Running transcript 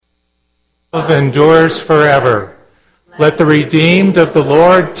Love endures forever. Let the redeemed of the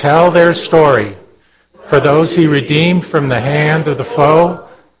Lord tell their story. For those he redeemed from the hand of the foe,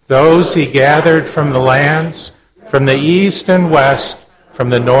 those he gathered from the lands, from the east and west, from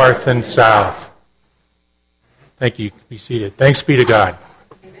the north and south. Thank you. Be seated. Thanks be to God.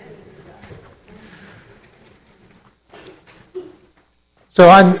 So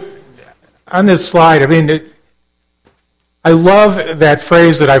on this slide, I love that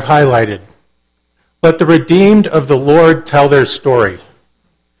phrase that I've highlighted. Let the redeemed of the Lord tell their story.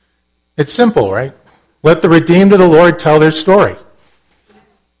 It's simple, right? Let the redeemed of the Lord tell their story.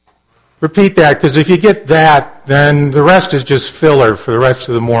 Repeat that, because if you get that, then the rest is just filler for the rest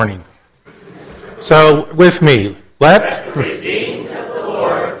of the morning. So, with me, let the redeemed of the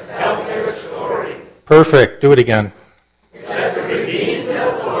Lord tell their story. Perfect. Do it again. Let the redeemed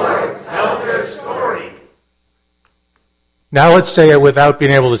of the Lord tell their story. Now let's say it without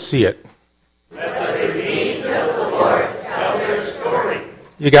being able to see it.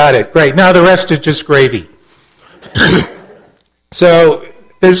 You got it. Great. Now the rest is just gravy. So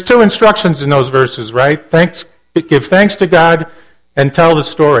there's two instructions in those verses, right? Give thanks to God and tell the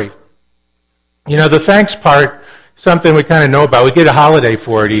story. You know, the thanks part, something we kind of know about. We get a holiday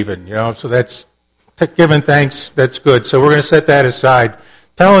for it even, so that's giving thanks. That's good. So we're going to set that aside.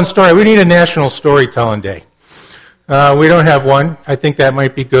 Telling story. We need a national storytelling day. We don't have one. I think that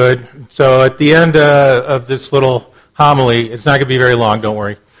might be good. So at the end of this little homily, it's not going to be very long, don't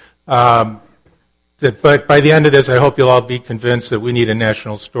worry. But by the end of this, I hope you'll all be convinced that we need a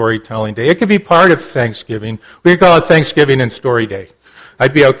National Storytelling Day. It could be part of Thanksgiving. We could call it Thanksgiving and Story Day.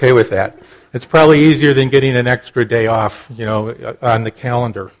 I'd be okay with that. It's probably easier than getting an extra day off, on the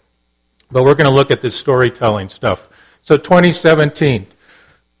calendar. But we're going to look at this storytelling stuff. So 2017,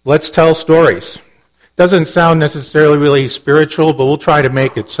 let's tell stories. Doesn't sound necessarily really spiritual, but we'll try to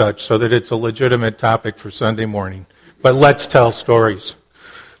make it such so that it's a legitimate topic for Sunday morning. But let's tell stories.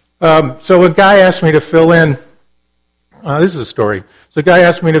 So a guy asked me to fill in. This is a story. So a guy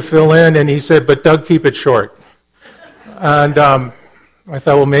asked me to fill in, and he said, "But Doug, keep it short." And I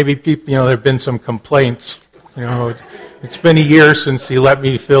thought, well, maybe people, there have been some complaints. It's been a year since he let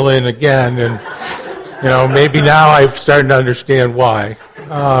me fill in again, and maybe now I've started to understand why.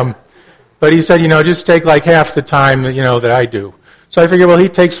 But he said, just take like half the time that I do. So I figured, well, he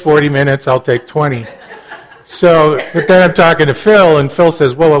takes 40 minutes, I'll take 20. So, but then I'm talking to Phil, and Phil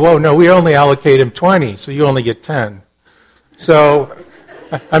says, whoa, no, we only allocate him 20, so you only get 10. So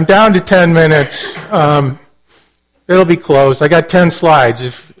I'm down to 10 minutes. It'll be close. I got 10 slides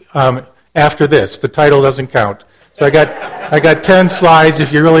after this. The title doesn't count. So I got 10 slides.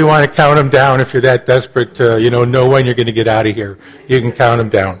 If you really want to count them down, if you're that desperate to know when you're going to get out of here, you can count them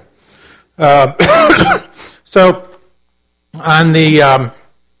down. So on the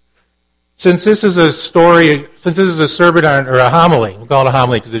since this is a sermon or a homily, we'll call it a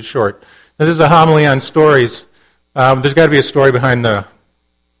homily because it's short. This is a homily on stories. There's got to be a story behind the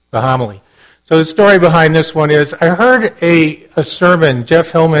homily. So the story behind this one is, I heard a sermon,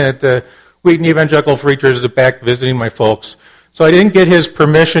 Jeff Hillman at the Wheaton Evangelical Free Church is back visiting my folks. So I didn't get his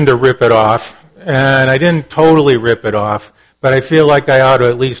permission to rip it off, and I didn't totally rip it off, but I feel like I ought to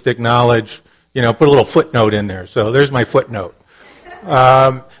at least acknowledge, put a little footnote in there. So there's my footnote.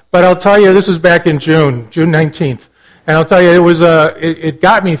 But I'll tell you, this was back in June 19th. And I'll tell you, it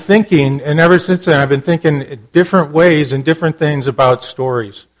got me thinking, and ever since then I've been thinking different ways and different things about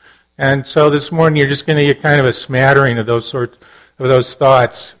stories. And so this morning you're just going to get kind of a smattering of those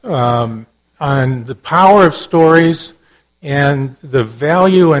thoughts on the power of stories and the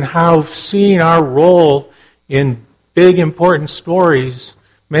value and how seeing our role in big, important stories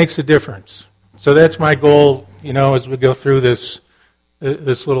makes a difference. So that's my goal, as we go through this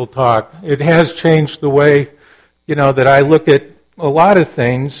little talk. It has changed the way, that I look at a lot of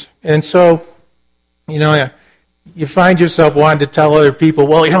things. And so, you find yourself wanting to tell other people,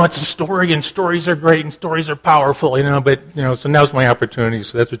 well, it's a story, and stories are great, and stories are powerful, so now's my opportunity,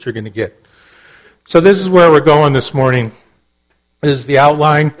 so that's what you're going to get. So this is where we're going this morning. This is the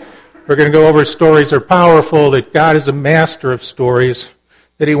outline. We're going to go over stories are powerful, that God is a master of stories,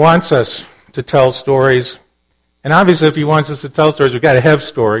 that He wants us to tell stories. And obviously, if He wants us to tell stories, we've got to have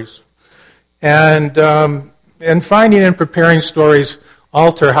stories. And finding and preparing stories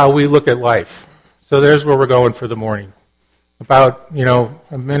alter how we look at life. So there's where we're going for the morning. About,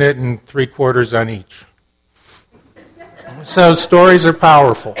 a minute and 3/4 on each. So stories are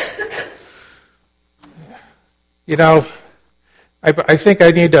powerful. I think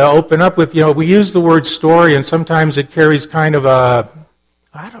I need to open up with, we use the word story, and sometimes it carries kind of a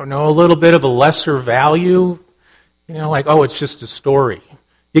little bit of a lesser value. Like, oh, it's just a story.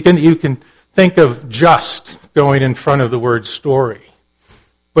 You can think of just going in front of the word story.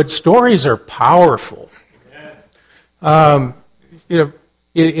 But stories are powerful. In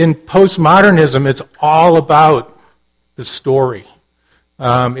postmodernism, it's all about the story.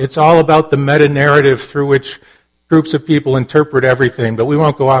 It's all about the meta-narrative through which groups of people interpret everything, but we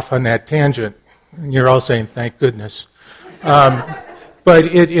won't go off on that tangent. You're all saying, thank goodness. But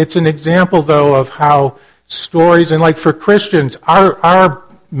it's an example, though, of how stories, and like for Christians, our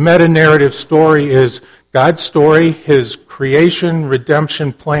meta-narrative story is God's story, His creation,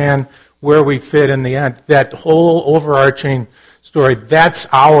 redemption plan, where we fit in the end. That whole overarching story, that's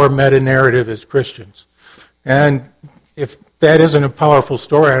our meta-narrative as Christians. And if that isn't a powerful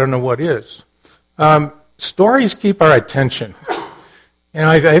story, I don't know what is. Stories keep our attention. And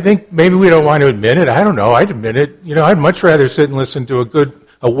I think maybe we don't want to admit it. I don't know. I'd admit it. I'd much rather sit and listen to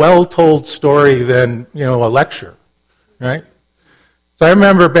a well-told story than, a lecture, right? So I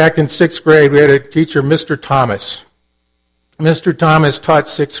remember back in 6th grade, we had a teacher, Mr. Thomas. Mr. Thomas taught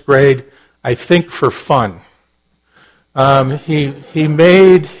 6th grade, I think, for fun. He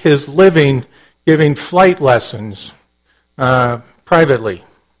made his living giving flight lessons privately.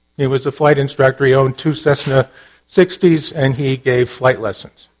 He was a flight instructor. He owned 2 Cessna 60s, and he gave flight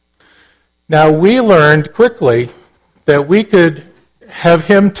lessons. Now, we learned quickly that we could have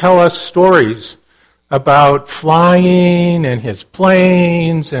him tell us stories about flying and his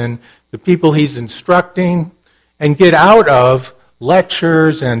planes and the people he's instructing, and get out of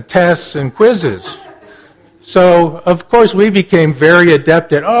lectures and tests and quizzes. So, of course, we became very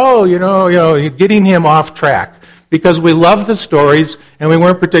adept at, getting him off track, because we loved the stories and we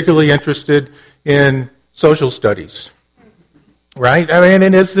weren't particularly interested in social studies. Right? I mean,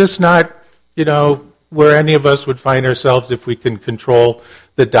 and is this not, where any of us would find ourselves if we can control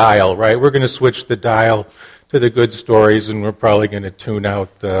the dial, right? We're going to switch the dial to the good stories, and we're probably going to tune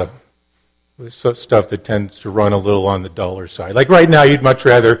out the stuff that tends to run a little on the duller side. Like right now, you'd much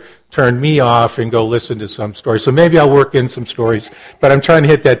rather turn me off and go listen to some stories. So maybe I'll work in some stories, but I'm trying to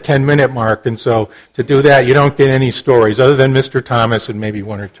hit that 10-minute mark, and so to do that, you don't get any stories other than Mr. Thomas and maybe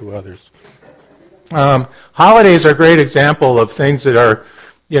 1 or 2 others. Holidays are a great example of things that are,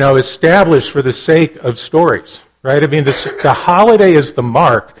 established for the sake of stories, right? I mean, the holiday is the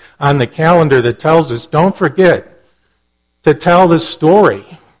mark on the calendar that tells us, don't forget to tell the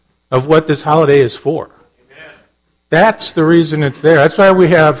story of what this holiday is for. Amen. That's the reason it's there. That's why we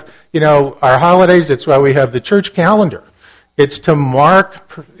have, our holidays. That's why we have the church calendar. It's to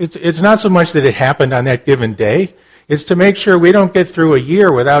mark, it's not so much that it happened on that given day. It's to make sure we don't get through a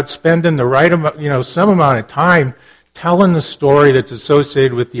year without spending the right amount, some amount of time telling the story that's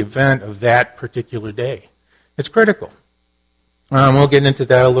associated with the event of that particular day. It's critical. We'll get into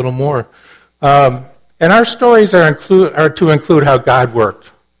that a little more. And our stories are to include how God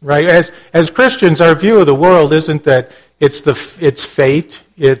worked. Right? As Christians, our view of the world isn't that it's fate,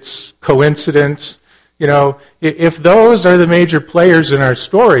 it's coincidence. If those are the major players in our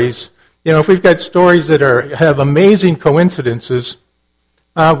stories, if we've got stories that have amazing coincidences,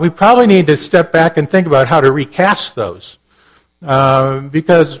 we probably need to step back and think about how to recast those.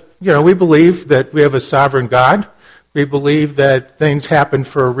 Because, we believe that we have a sovereign God. We believe that things happen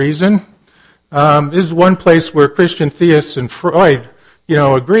for a reason. This is one place where Christian theists and Freud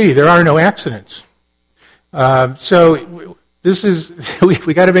agree there are no accidents. So this is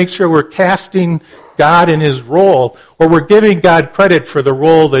we got to make sure we're casting God in His role, or we're giving God credit for the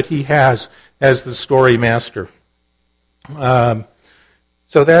role that He has as the story master.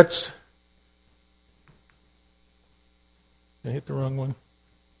 So that's. Did I hit the wrong one?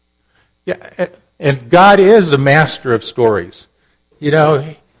 Yeah, and God is a master of stories. Did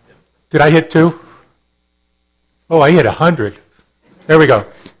I hit 2? Oh, I hit 100. There we go.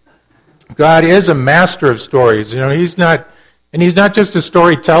 God is a master of stories. He's not just a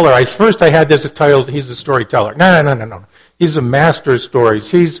storyteller. First I had this title, He's a storyteller. No. He's a master of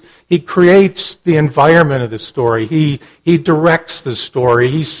stories. He creates the environment of the story. He directs the story.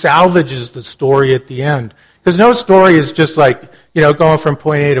 He salvages the story at the end. Because no story is just like, going from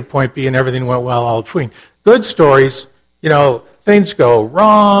point A to point B and everything went well all between. Good stories, things go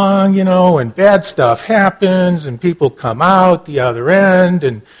wrong, and bad stuff happens, and people come out the other end,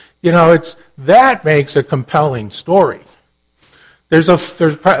 and that makes a compelling story.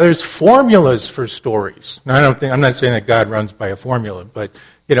 There's formulas for stories. Now, I'm not saying that God runs by a formula, but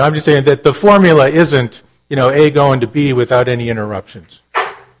I'm just saying that the formula isn't A going to B without any interruptions.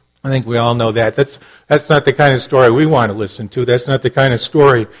 I think we all know that. That's not the kind of story we want to listen to. That's not the kind of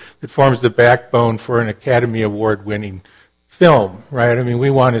story that forms the backbone for an Academy Award-winning film, right? I mean,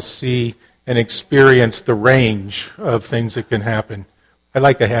 we want to see and experience the range of things that can happen I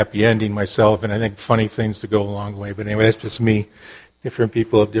like a happy ending myself, and I think funny things to go a long way. But anyway, that's just me. Different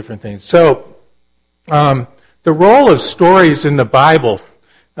people have different things. So, the role of stories in the Bible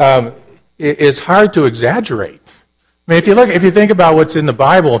is hard to exaggerate. I mean, if you think about what's in the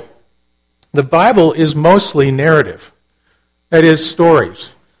Bible is mostly narrative. That is,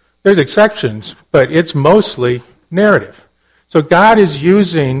 stories. There's exceptions, but it's mostly narrative. So God is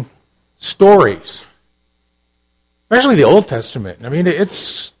using stories, especially the Old Testament. I mean, it's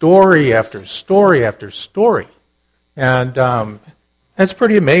story after story after story. And that's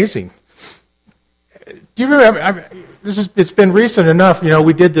pretty amazing. Do you remember, it's been recent enough,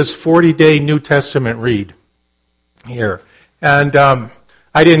 we did this 40-day New Testament read here. And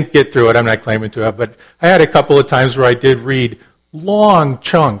I didn't get through it, I'm not claiming to have, but I had a couple of times where I did read long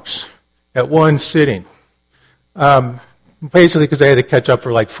chunks at one sitting. Basically because I had to catch up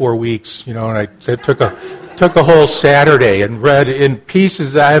for like 4 weeks, and I took a whole Saturday and read in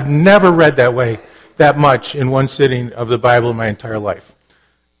pieces. I have never read that much in one sitting of the Bible in my entire life.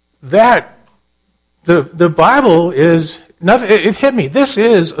 The Bible is nothing. It hit me. This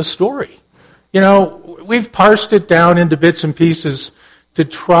is a story. We've parsed it down into bits and pieces to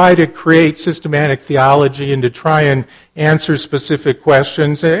try to create systematic theology and to try and answer specific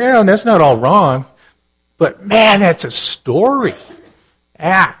questions. And that's not all wrong. But man, that's a story.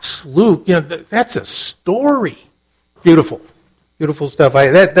 Acts, Luke, that's a story. Beautiful. Beautiful stuff.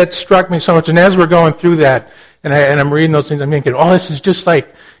 That struck me so much. And as we're going through that, and I'm reading those things, I'm thinking, this is just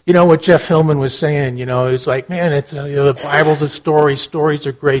like, what Jeff Hillman was saying. It's like, man, it's the Bible's a story. Stories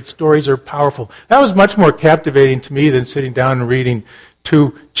are great. Stories are powerful. That was much more captivating to me than sitting down and reading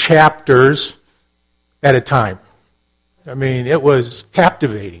 2 chapters at a time. I mean, it was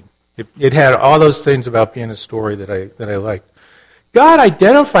captivating. It had all those things about being a story that I liked. God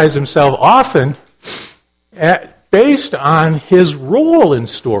identifies himself often based on his role in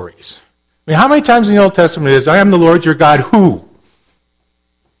stories. I mean, how many times in the Old Testament is, I am the Lord your God who?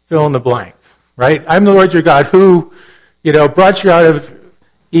 Fill in the blank, right? I'm the Lord your God who, brought you out of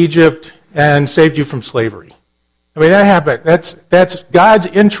Egypt and saved you from slavery. I mean, that happened. That's God's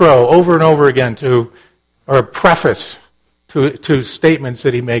intro over and over again or preface to statements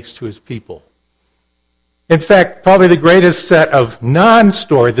that he makes to his people. In fact, probably the greatest set of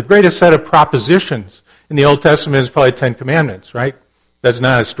non-story, the greatest set of propositions in the Old Testament is probably 10 Commandments, right? That's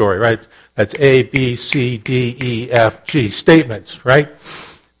not a story, right? That's A, B, C, D, E, F, G, statements, right?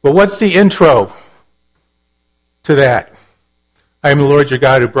 But what's the intro to that? I am the Lord your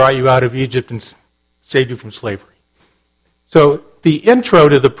God who brought you out of Egypt and saved you from slavery. So the intro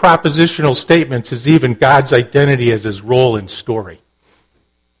to the propositional statements is even God's identity as his role in story.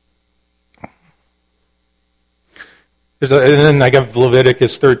 And then I got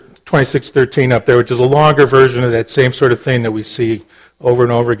Leviticus 26:13 up there, which is a longer version of that same sort of thing that we see over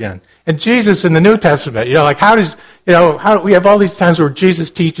and over again. And Jesus in the New Testament, how we have all these times where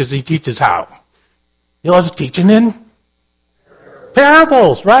Jesus teaches, he teaches how? He loves teaching in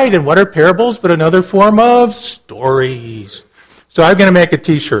parables, right? And what are parables but another form of stories? So I'm going to make a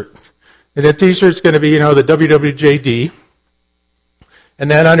t-shirt. And the t-shirt's going to be, the WWJD. And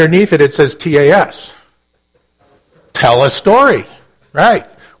then underneath it says TAS. Tell a story, right?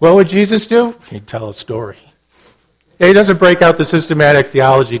 What would Jesus do? He'd tell a story. He doesn't break out the systematic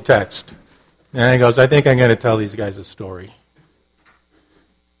theology text. And he goes, I think I'm going to tell these guys a story.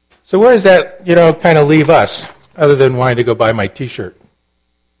 So where does that, kind of leave us, other than wanting to go buy my t-shirt?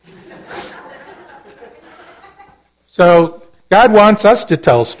 So God wants us to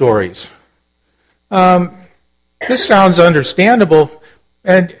tell stories. This sounds understandable.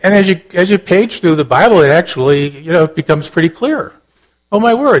 And as you page through the Bible, it actually, becomes pretty clear. Oh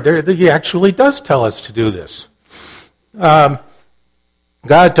my word, he actually does tell us to do this. God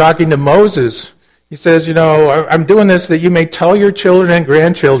talking to Moses, he says, I'm doing this that you may tell your children and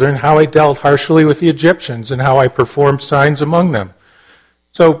grandchildren how I dealt harshly with the Egyptians and how I performed signs among them.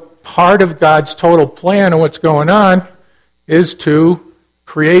 So part of God's total plan of what's going on is to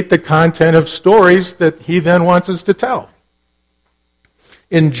create the content of stories that he then wants us to tell.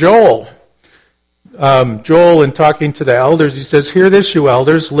 In Joel, in talking to the elders, he says, hear this, you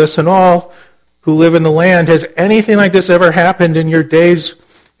elders, listen all who live in the land. Has anything like this ever happened in your days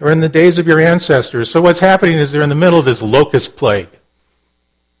or in the days of your ancestors? So what's happening is they're in the middle of this locust plague.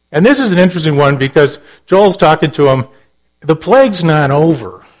 And this is an interesting one because Joel's talking to them. The plague's not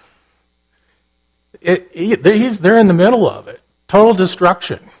over. They're in the middle of it. Total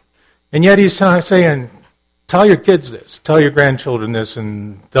destruction. And yet he's saying, tell your kids this, tell your grandchildren this,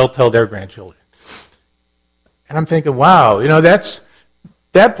 and they'll tell their grandchildren. And I'm thinking, wow,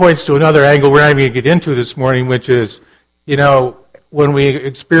 that points to another angle we're not even going to get into this morning, which is, when we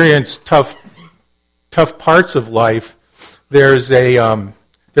experience tough parts of life, there's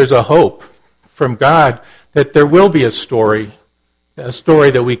a hope from God that there will be a story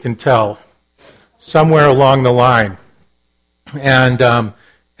that we can tell somewhere along the line, and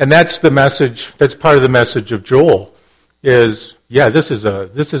that's the message. That's part of the message of Joel. This is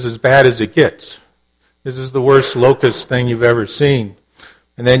as bad as it gets. This is the worst locust thing you've ever seen,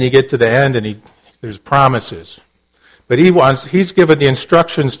 and then you get to the end, and there's promises. But he's given the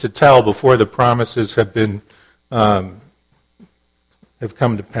instructions to tell before the promises have come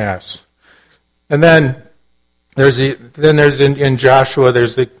to pass. And then there's in Joshua,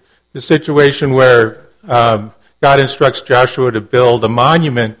 there's the situation where God instructs Joshua to build a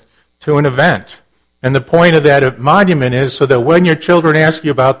monument to an event. And the point of that monument is so that when your children ask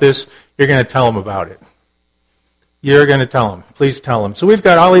you about this, you're going to tell them about it. You're going to tell them. Please tell them. So we've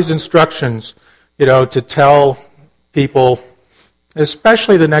got all these instructions, to tell people,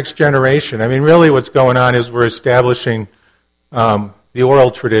 especially the next generation. I mean, really what's going on is we're establishing the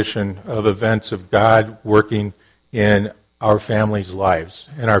oral tradition of events of God working in our families' lives,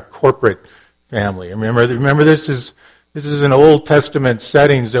 in our corporate family. Remember this is an Old Testament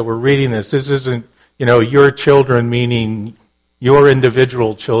settings that we're reading this. This isn't, your children, meaning your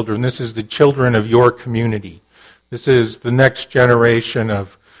individual children. This is the children of your community. This is the next generation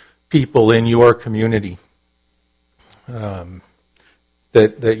of people in your community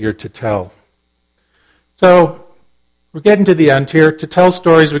that you're to tell. So we're getting to the end here. To tell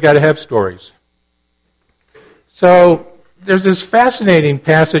stories, we've got to have stories. So there's this fascinating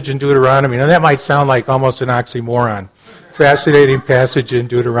passage in Deuteronomy. Now that might sound like almost an oxymoron. Fascinating passage in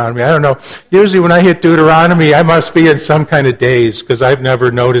Deuteronomy. I don't know. Usually when I hit Deuteronomy, I must be in some kind of daze because I've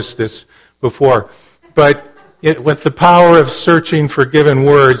never noticed this before. But with the power of searching for given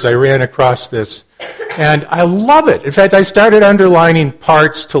words, I ran across this. And I love it. In fact, I started underlining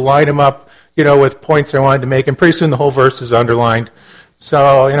parts to line them up, with points I wanted to make. And pretty soon the whole verse is underlined.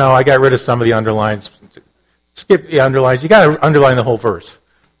 So, I got rid of some of the underlines. Skip the underlines. You got to underline the whole verse.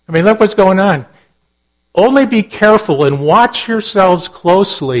 I mean, look what's going on. Only be careful and watch yourselves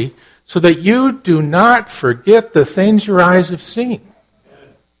closely so that you do not forget the things your eyes have seen.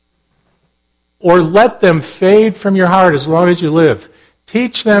 Or let them fade from your heart as long as you live.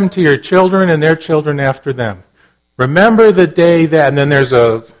 Teach them to your children and their children after them. Remember the day that, and then there's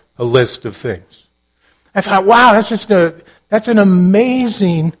a list of things. I thought, wow, that's an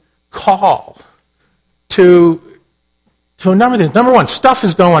amazing call to a number of things. Number one, stuff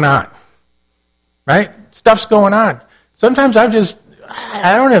is going on. Right? Stuff's going on. Sometimes I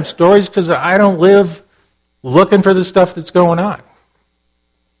don't have stories because I don't live looking for the stuff that's going on.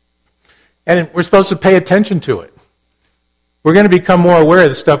 And we're supposed to pay attention to it. We're going to become more aware of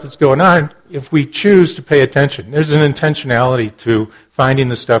the stuff that's going on if we choose to pay attention. There's an intentionality to finding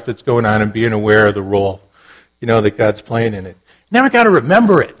the stuff that's going on and being aware of the role, that God's playing in it. Now we've got to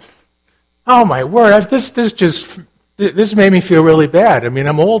remember it. Oh my word, this made me feel really bad. I mean,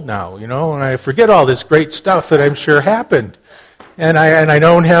 I'm old now, and I forget all this great stuff that I'm sure happened. And I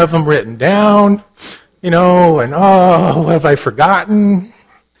don't have them written down, and what have I forgotten?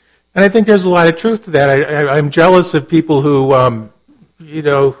 And I think there's a lot of truth to that. I'm jealous of people who,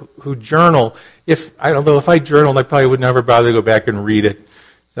 who journal. If I journaled, I probably would never bother to go back and read it.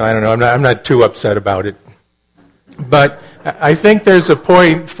 So I don't know. I'm not too upset about it. But I think there's a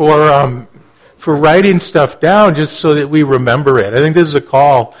point for writing stuff down just so that we remember it. I think this is a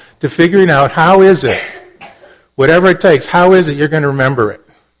call to figuring out how is it, whatever it takes, how is it you're going to remember it.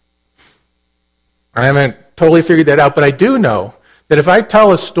 I haven't totally figured that out, but I do know that if I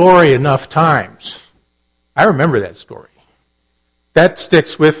tell a story enough times, I remember that story. That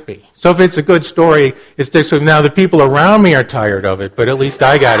sticks with me. So if it's a good story, it sticks with me. Now the people around me are tired of it, but at least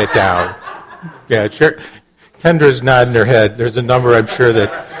I got it down. Yeah, sure. Kendra's nodding her head. There's a number I'm sure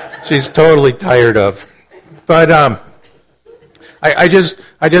that she's totally tired of. But I just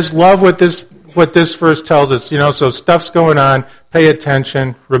love what this verse tells us. So stuff's going on. Pay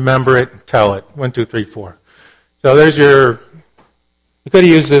attention. Remember it. Tell it. 1, 2, 3, 4. So there's your. You could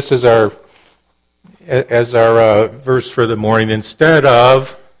have used this as our verse for the morning instead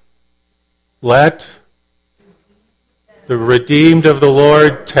of let the redeemed of the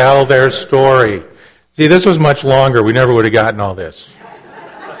Lord tell their story. See, this was much longer. We never would have gotten all this.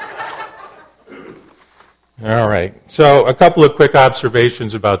 All right. So a couple of quick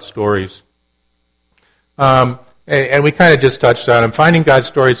observations about stories. And we kind of just touched on them. Finding God's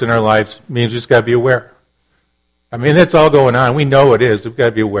stories in our lives means we just got to be aware. I mean, it's all going on. We know it is. We've got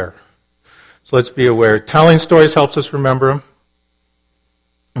to be aware. So let's be aware. Telling stories helps us remember them.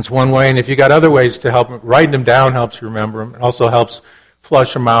 It's one way, and if you got other ways to help, writing them down helps you remember them. It also helps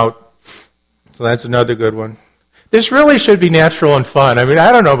flush them out. So that's another good one. This really should be natural and fun. I mean,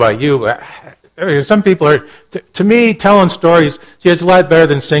 I don't know about you, but some people are, to me, telling stories, see, it's a lot better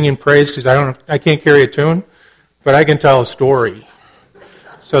than singing praise because I can't carry a tune, but I can tell a story.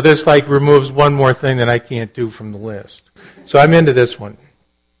 So this removes one more thing that I can't do from the list. So I'm into this one.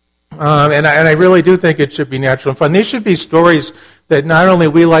 And I really do think it should be natural and fun. These should be stories that not only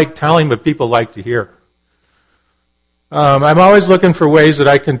we like telling, but people like to hear. I'm always looking for ways that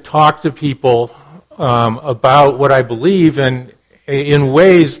I can talk to people about what I believe and in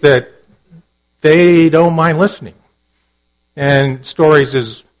ways that they don't mind listening. And stories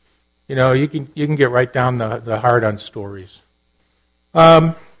is, you can get right down the heart on stories.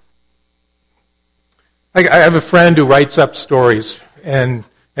 I have a friend who writes up stories and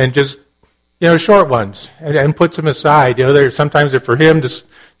just short ones and puts them aside. Sometimes they're for him to just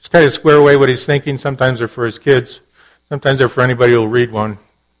kind of square away what he's thinking. Sometimes they're for his kids. Sometimes they're for anybody who'll read one.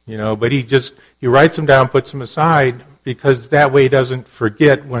 But he writes them down, puts them aside because that way he doesn't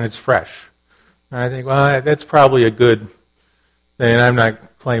forget when it's fresh. And I think, well, that's probably a good thing. I'm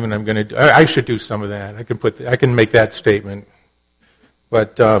not claiming I'm going to do. I should do some of that. I can make that statement.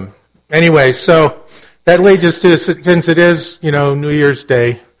 But anyway, so that leads us to, since it is, New Year's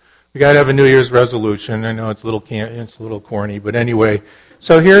Day, we got to have a New Year's resolution. I know it's a little corny, but anyway.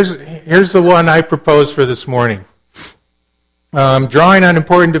 So here's the one I proposed for this morning. Drawing on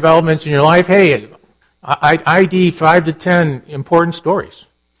important developments in your life. Hey, ID 5 to 10 important stories.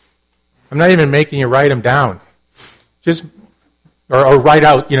 I'm not even making you write them down. Or write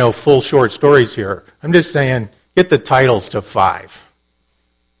out, full short stories here. I'm just saying, get the titles to 5.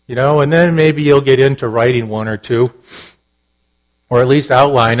 And then maybe you'll get into writing 1 or 2, or at least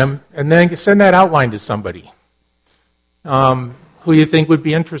outline them, and then send that outline to somebody who you think would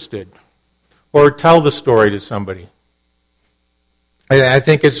be interested, or tell the story to somebody. I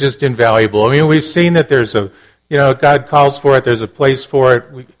think it's just invaluable. I mean, we've seen that there's God calls for it, there's a place for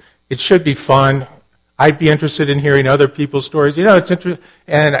it. It should be fun. I'd be interested in hearing other people's stories. It's interesting,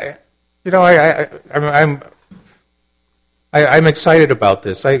 and I'm excited about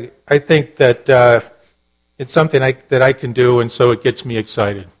this. I think that it's something that I can do, and so it gets me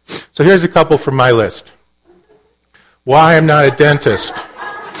excited. So here's a couple from my list. Why I'm not a dentist.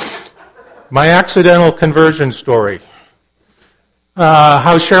 My accidental conversion story.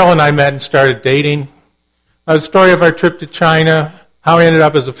 How Cheryl and I met and started dating. A story of our trip to China. How I ended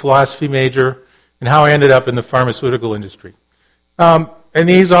up as a philosophy major, and how I ended up in the pharmaceutical industry. And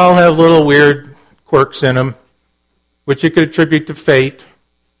these all have little weird quirks in them, which you could attribute to fate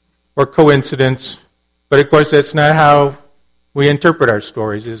or coincidence. But of course, that's not how we interpret our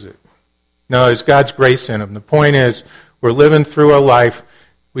stories, is it? No, there's God's grace in them. The point is, we're living through a life,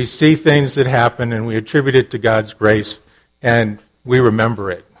 we see things that happen, and we attribute it to God's grace, and we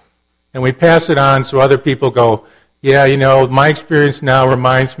remember it. And we pass it on so other people go, yeah, my experience now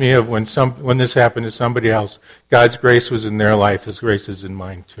reminds me of when this happened to somebody else. God's grace was in their life. His grace is in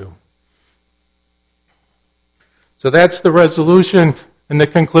mine too. So that's the resolution and the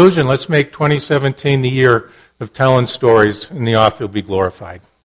conclusion. Let's make 2017 the year of telling stories, and the author will be glorified.